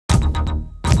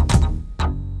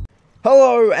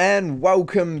Hello and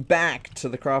welcome back to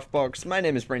the Craft Box. My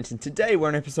name is Brent and today we're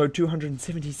on episode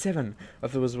 277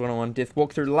 of the Wizard101 Death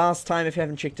Walkthrough. Last time, if you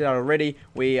haven't checked it out already,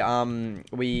 we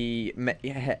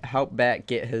helped Bat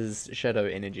get his shadow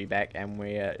energy back, and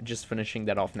we're just finishing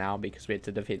that off now because we had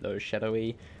to defeat those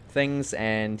shadowy things,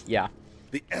 and yeah.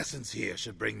 The essence here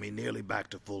should bring me nearly back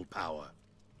to full power.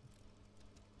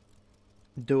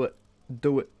 Do it.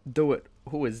 Do it. Do it.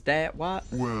 Who is that? What?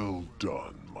 Well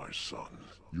done, my son.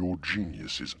 Your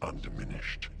genius is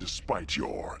undiminished, despite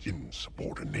your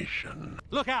insubordination.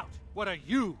 Look out! What are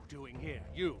you doing here,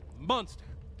 you monster?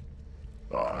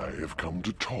 I have come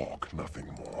to talk,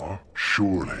 nothing more.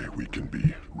 Surely we can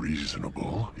be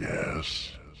reasonable,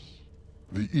 yes?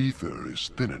 The ether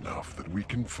is thin enough that we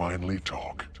can finally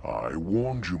talk. I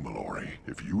warned you, Mallory.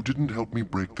 If you didn't help me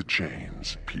break the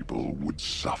chains, people would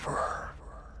suffer.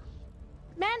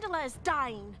 Mandala is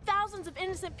dying. Thousands of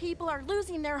innocent people are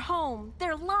losing their home,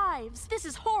 their lives. This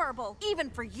is horrible,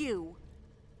 even for you.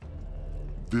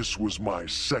 This was my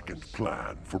second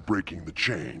plan for breaking the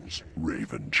chains,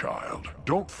 Raven Child.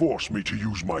 Don't force me to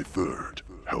use my third.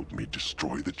 Help me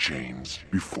destroy the chains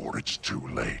before it's too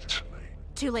late.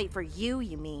 Too late for you,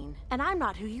 you mean? And I'm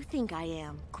not who you think I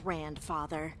am,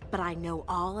 grandfather. But I know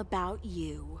all about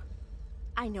you.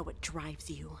 I know what drives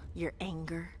you. Your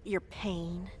anger, your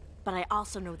pain. But I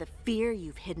also know the fear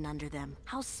you've hidden under them.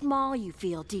 How small you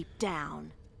feel deep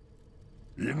down.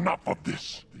 Enough of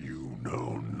this. You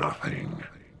know nothing.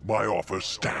 My offer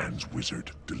stands,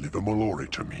 Wizard. Deliver Mallory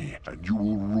to me, and you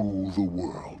will rule the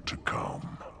world to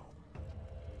come.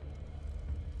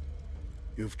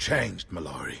 You've changed,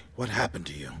 Mallory. What happened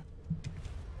to you?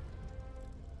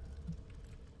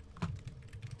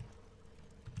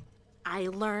 I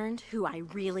learned who I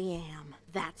really am.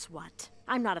 That's what.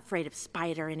 I'm not afraid of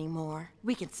Spider anymore.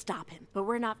 We can stop him, but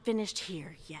we're not finished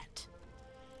here yet.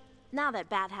 Now that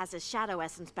Bat has his shadow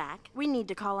essence back, we need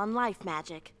to call on life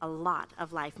magic. A lot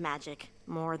of life magic.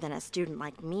 More than a student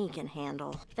like me can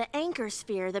handle. The anchor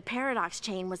sphere the paradox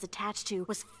chain was attached to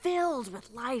was filled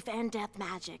with life and death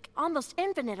magic. Almost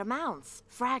infinite amounts.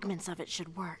 Fragments of it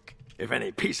should work. If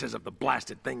any pieces of the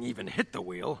blasted thing even hit the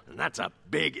wheel, and that's a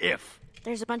big if.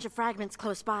 There's a bunch of fragments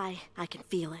close by. I can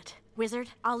feel it. Wizard,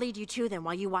 I'll lead you to them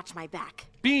while you watch my back.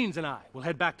 Beans and I will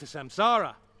head back to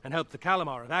Samsara and help the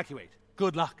Calamar evacuate.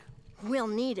 Good luck. We'll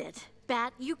need it.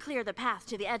 Bat, you clear the path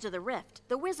to the edge of the rift.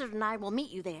 The wizard and I will meet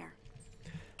you there.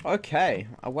 Okay,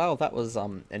 well that was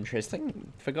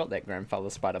interesting. Forgot that Grandfather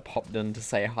Spider popped in to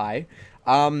say hi.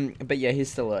 But yeah, he's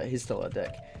still a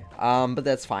dick. But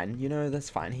that's fine. You know, that's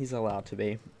fine. He's allowed to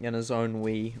be in his own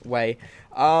wee way.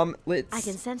 Let's. I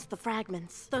can sense the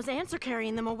fragments. Those ants are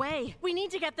carrying them away. We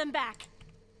need to get them back.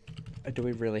 Do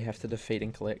we really have to defeat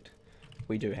and collect?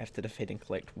 We do have to defeat and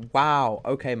collect. Wow.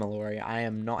 Okay, Mallory, I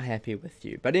am not happy with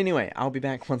you. But anyway, I'll be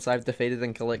back once I've defeated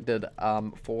and collected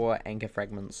 4 anchor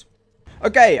fragments.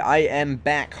 Okay, I am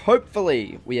back.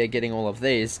 Hopefully, we are getting all of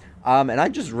these. And I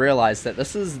just realized that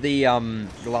this is the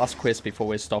last quest before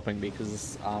we're stopping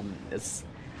because it's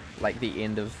like the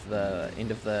end of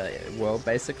the world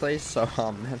basically. So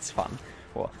that's fun.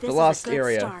 Well, this the last is a good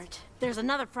area. Start. There's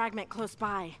another fragment close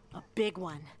by, a big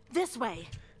one. This way.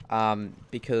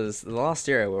 Because the last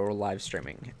area we're all live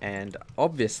streaming, and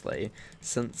obviously,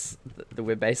 since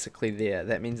we're basically there,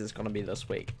 that means it's going to be this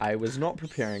week. I was not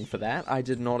preparing for that. I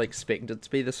did not expect it to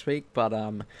be this week, but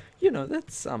you know,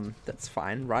 that's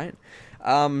fine, right?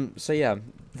 So yeah,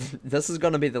 this is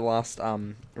going to be the last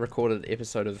recorded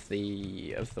episode of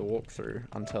the walkthrough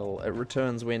until it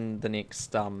returns when the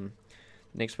next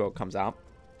world comes out.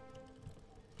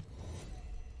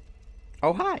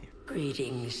 Oh, hi.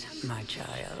 Greetings, my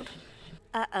child.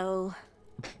 Uh-oh.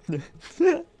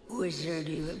 Wizard,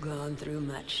 you have gone through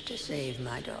much to save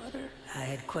my daughter. I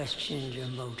had questioned your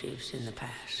motives in the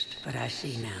past, but I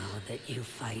see now that you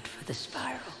fight for the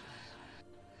spiral.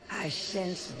 I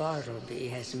sense Bartleby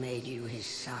has made you his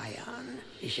scion.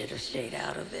 You should have stayed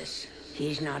out of this.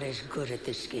 He's not as good at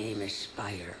this game as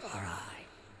Spire or I.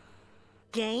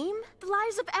 Game? The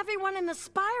lives of everyone in the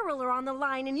spiral are on the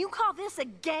line, and you call this a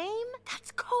game? That's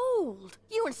cold.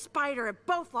 You and Spider have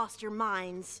both lost your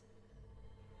minds.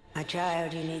 My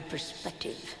child, you need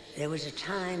perspective. There was a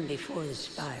time before the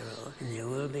spiral, and there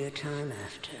will be a time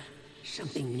after.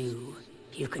 Something new.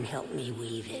 You can help me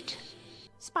weave it.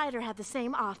 Spider had the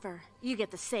same offer. You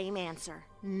get the same answer.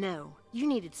 No. You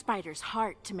needed Spider's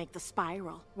heart to make the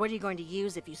spiral. What are you going to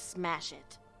use if you smash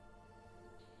it?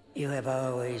 You have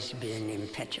always been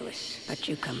impetuous, but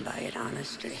you come by it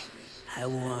honestly. I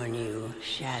warn you,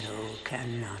 Shadow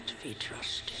cannot be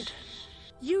trusted.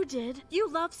 You did. You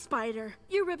love Spider.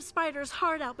 You ripped Spider's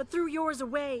heart out but threw yours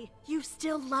away. You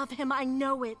still love him, I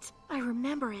know it. I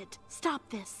remember it. Stop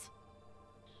this.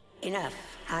 Enough.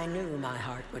 I knew my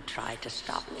heart would try to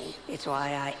stop me. It's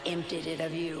why I emptied it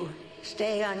of you.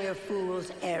 Stay on your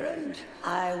fool's errand.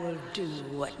 I will do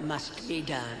what must be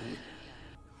done.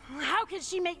 How can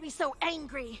she make me so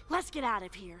angry? Let's get out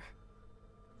of here.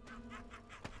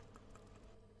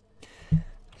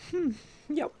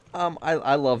 Yep.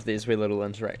 I love these wee little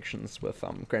interactions with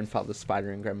Grandfather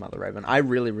Spider and Grandmother Raven. I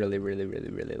really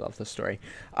love this story.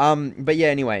 But yeah,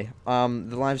 anyway,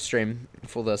 the live stream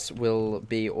for this will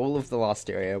be all of the last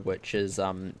area, which is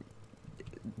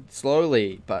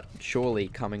slowly but surely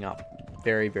coming up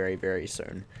very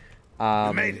soon.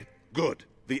 You made it. Good.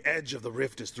 The edge of the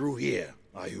rift is through here.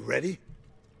 Are you ready?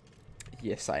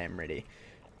 Yes, I am ready.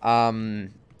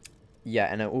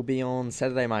 Yeah, and it will be on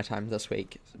Saturday my time this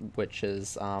week, which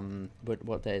is,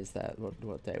 what day is that?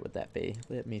 What day would that be?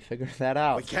 Let me figure that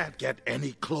out. We can't get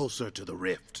any closer to the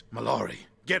rift. Mallory,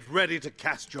 get ready to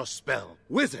cast your spell.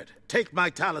 Wizard, take my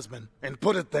talisman and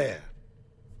put it there.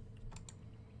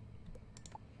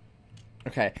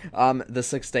 Okay, the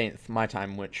 16th my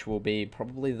time, which will be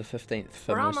probably the 15th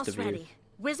for We're most almost of you. ready.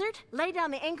 Wizard, lay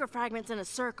down the anchor fragments in a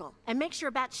circle, and make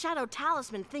sure Bat's shadow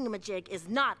talisman thingamajig is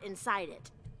not inside it.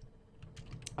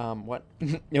 What?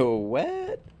 No,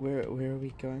 what? Where are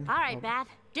we going? All right, Bat,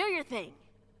 do your thing.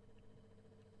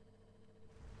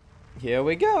 Here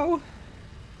we go.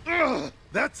 Ugh,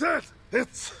 that's it.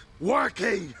 It's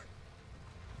working.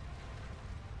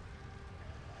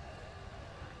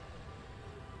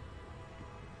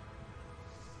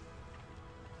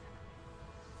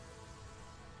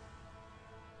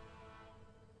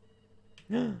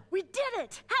 We did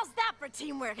it! How's that for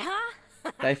teamwork,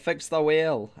 huh? They fixed the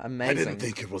wheel. I Amazing. didn't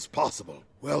think it was possible.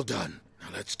 Well done. Now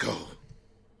let's go.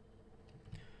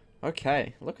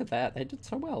 Okay, look at that. They did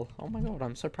so well. Oh my god,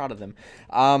 I'm so proud of them.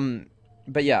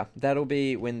 But yeah, that'll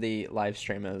be when the live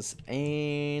stream is.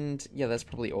 And yeah, that's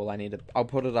probably all I need to... I'll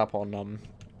put it up on...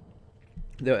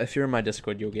 if you're in my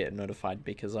Discord, you'll get notified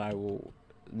because I will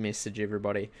message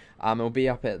everybody. It'll be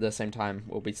up at the same time.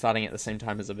 We'll be starting at the same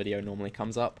time as the video normally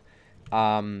comes up.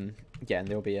 Yeah, and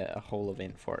there'll be a whole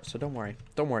event for it, so don't worry.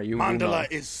 Don't worry, you will know.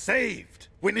 Mandala is saved.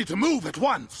 We need to move at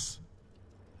once.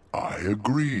 I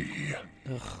agree.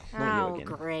 Not you Oh, again.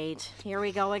 great. Here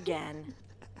we go again.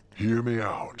 Hear me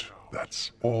out. That's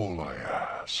all I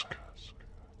ask.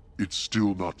 It's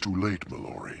still not too late,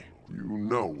 Mallory. You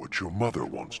know what your mother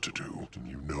wants to do, and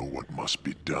you know what must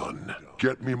be done.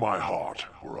 Get me my heart,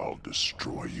 or I'll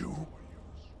destroy you.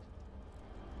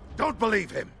 Don't believe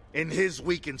him. In his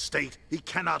weakened state, he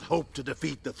cannot hope to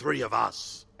defeat the three of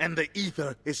us. And the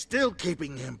ether is still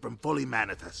keeping him from fully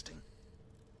manifesting.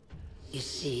 You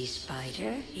see,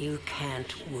 Spider, you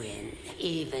can't win.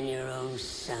 Even your own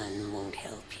son won't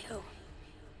help you.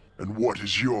 And what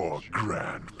is your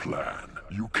grand plan?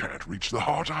 You can't reach the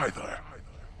heart either.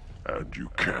 And you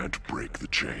can't break the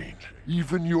chain.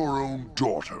 Even your own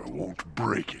daughter won't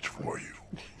break it for you.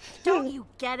 Don't you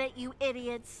get it, you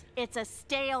idiots? It's a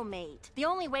stalemate. The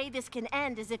only way this can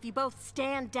end is if you both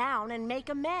stand down and make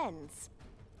amends.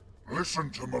 Listen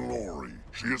to Mallory.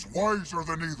 She is wiser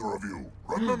than either of you.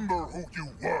 Remember who you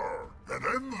were, and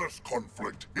end this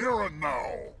conflict here and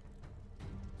now.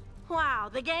 Wow,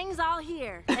 the gang's all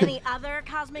here. Any other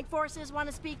cosmic forces want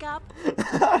to speak up?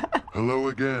 Hello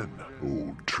again,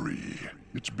 old tree.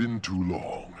 It's been too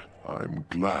long. I'm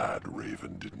glad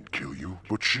Raven didn't kill you,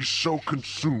 but she's so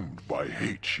consumed by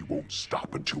hate she won't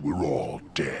stop until we're all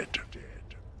dead.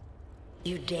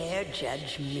 You dare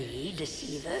judge me,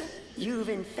 deceiver? You've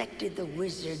infected the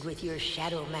wizard with your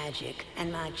shadow magic,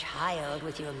 and my child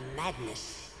with your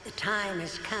madness. The time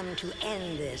has come to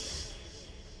end this.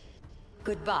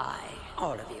 Goodbye,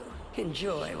 all of you.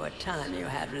 Enjoy what time you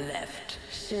have left.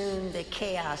 Soon the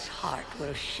Chaos Heart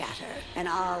will shatter, and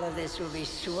all of this will be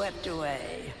swept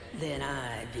away. Then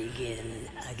I begin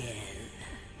again.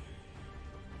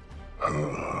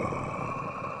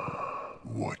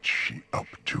 What's she up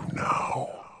to now?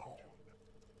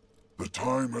 The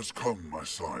time has come, my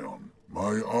scion.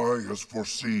 My eye has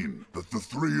foreseen that the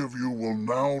three of you will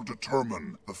now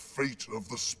determine the fate of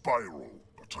the spiral,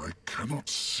 but I cannot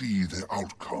see the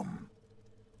outcome.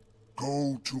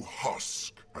 Go to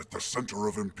Husk, at the center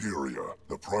of Imperia,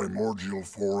 the primordial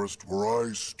forest where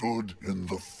I stood in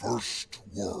the first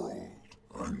world.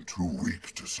 I'm too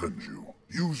weak to send you.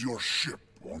 Use your ship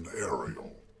on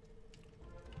Ariel.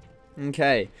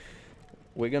 Okay,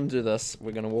 we're gonna do this.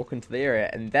 We're gonna walk into the area,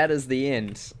 and that is the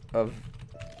end of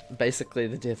basically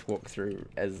the death walkthrough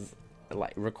as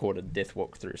like recorded death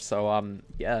walkthrough. So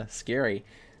yeah, scary.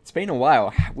 It's been a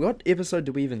while. What episode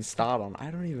do we even start on?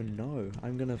 I don't even know.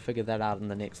 I'm going to figure that out in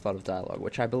the next lot of dialogue,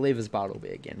 which I believe is Bartleby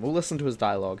again. We'll listen to his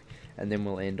dialogue, and then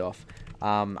we'll end off.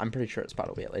 I'm pretty sure it's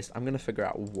Bartleby at least. I'm going to figure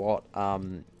out what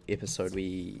episode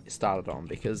we started on,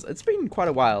 because it's been quite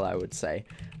a while, I would say.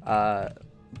 I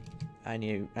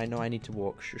know I need to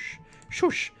walk. Shush.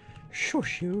 Shush.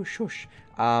 Shush, you, shush.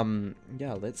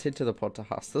 Yeah, let's head to the pod to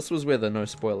Husk. This was where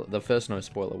the first no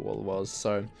spoiler wall was,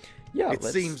 so... Yeah, it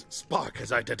seems Spark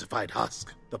has identified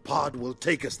Husk. The pod will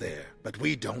take us there, but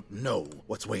we don't know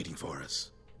what's waiting for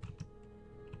us.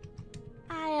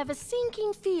 I have a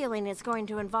sinking feeling it's going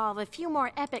to involve a few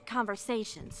more epic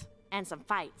conversations and some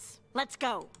fights. Let's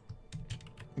go.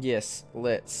 Yes,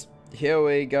 let's. Here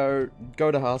we go.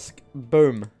 Go to Husk.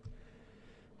 Boom.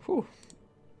 Whew.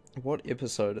 What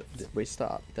episode did we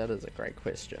start? That is a great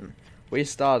question. We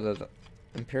started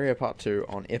Imperia Part 2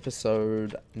 on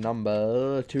episode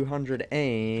number 200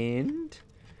 and...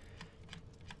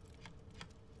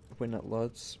 when it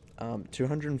loads,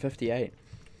 258.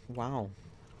 Wow.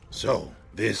 So,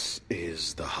 this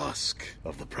is the husk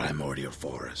of the primordial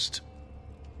forest.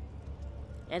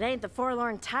 It ain't the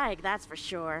forlorn tide, that's for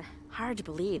sure. Hard to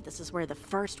believe this is where the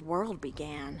first world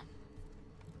began.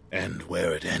 And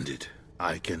where it ended,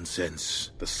 I can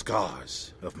sense the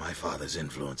scars of my father's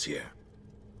influence here.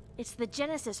 It's the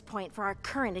genesis point for our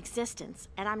current existence,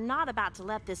 and I'm not about to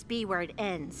let this be where it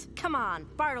ends. Come on,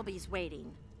 Bartleby's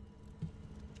waiting.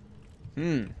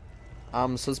 So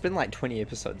it's been like 20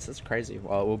 episodes. That's crazy.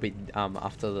 Well, it will be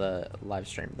after the live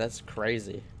stream. That's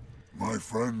crazy. My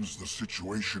friends, the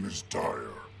situation is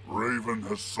dire. Raven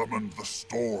has summoned the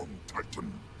Storm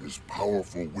Titan. His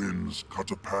powerful winds cut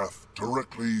a path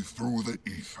directly through the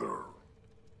ether.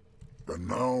 And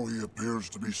now he appears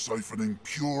to be siphoning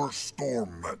pure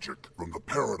storm magic from the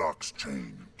Paradox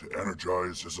Chain to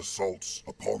energize his assaults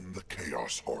upon the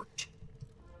Chaos Heart.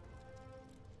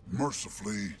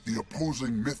 Mercifully, the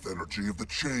opposing myth energy of the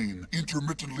chain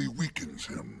intermittently weakens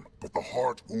him, but the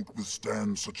heart won't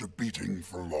withstand such a beating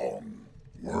for long.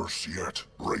 Worse yet,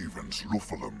 Raven's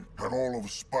Luphalum and all of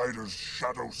Spider's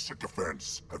shadow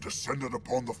sycophants have descended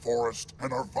upon the forest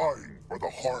and are vying for the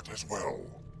heart as well.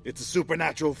 It's a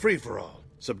supernatural free-for-all.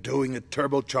 Subduing a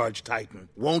turbocharged titan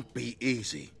won't be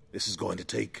easy. This is going to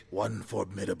take one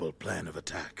formidable plan of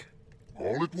attack.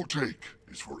 All it will take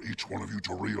is for each one of you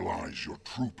to realize your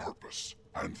true purpose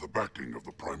and the backing of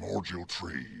the primordial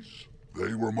trees.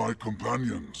 They were my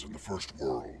companions in the first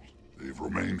world. They've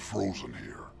remained frozen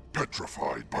here,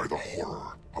 petrified by the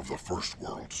horror of the first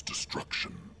world's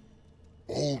destruction.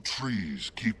 All trees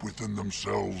keep within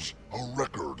themselves a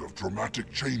record of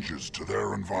dramatic changes to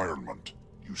their environment.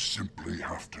 You simply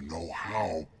have to know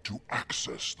how to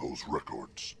access those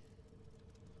records.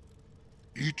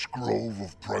 Each grove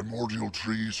of primordial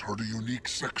trees heard a unique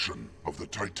section of the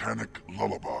Titanic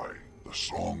Lullaby, the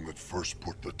song that first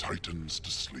put the Titans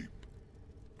to sleep.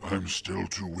 I'm still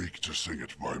too weak to sing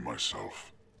it by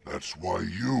myself. That's why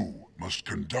you must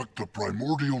conduct the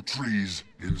primordial trees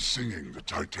in singing the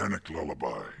Titanic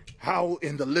Lullaby. How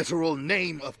in the literal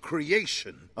name of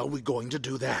creation are we going to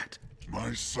do that?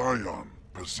 My scion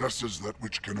possesses that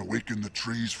which can awaken the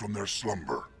trees from their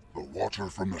slumber, the water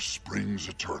from the springs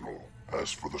eternal.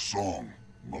 As for the song,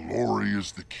 Mallory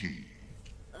is the key.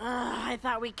 I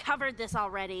thought we covered this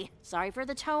already. Sorry for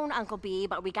the tone, Uncle B,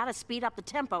 but we gotta speed up the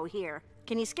tempo here.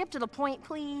 Can you skip to the point,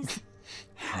 please?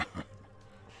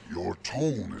 Your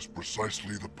tone is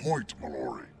precisely the point,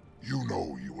 Mallory. You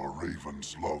know you are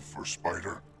Raven's love for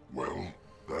Spider. Well,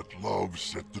 that love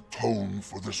set the tone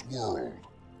for this world.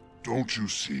 Don't you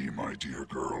see, my dear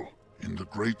girl? In the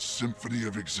great symphony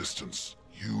of existence,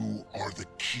 you are the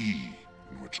key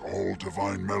in which all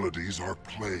divine melodies are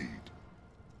played.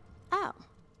 Oh.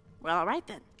 Well, all right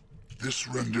then. This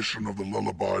rendition of the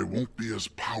lullaby won't be as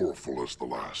powerful as the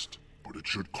last, but it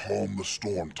should calm the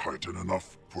Storm Titan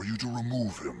enough for you to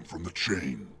remove him from the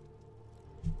chain.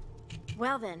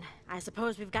 Well then, I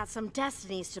suppose we've got some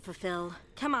destinies to fulfill.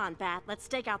 Come on, Bat, let's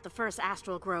stake out the first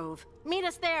astral grove. Meet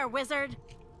us there, wizard!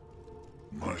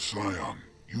 My scion,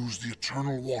 use the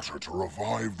eternal water to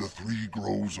revive the 3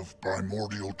 groves of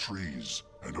primordial trees.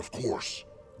 And of course,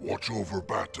 watch over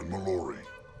Bat and Mallory.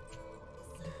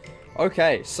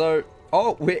 Okay, so...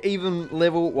 oh, we're even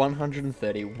level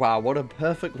 130. Wow, what a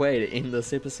perfect way to end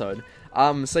this episode.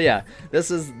 So yeah,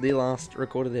 this is the last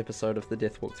recorded episode of the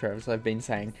Death Walkthrough, as I've been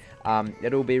saying.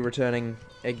 It'll be returning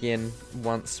again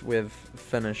once we've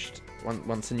finished,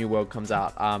 once a new world comes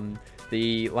out.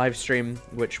 The live stream,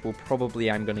 which will probably,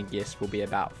 I'm gonna guess, will be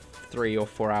about 3 or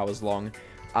 4 hours long,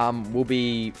 will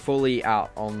be fully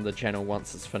out on the channel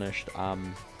once it's finished.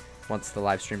 once the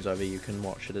live stream's over, you can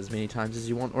watch it as many times as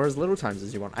you want, or as little times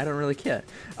as you want. I don't really care.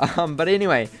 But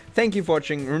anyway, thank you for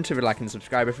watching. Remember to like and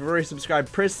subscribe. If you've already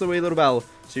subscribed, press the wee little bell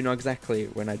so you know exactly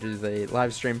when I do the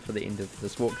live stream for the end of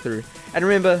this walkthrough. And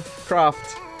remember,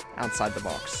 craft outside the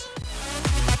box.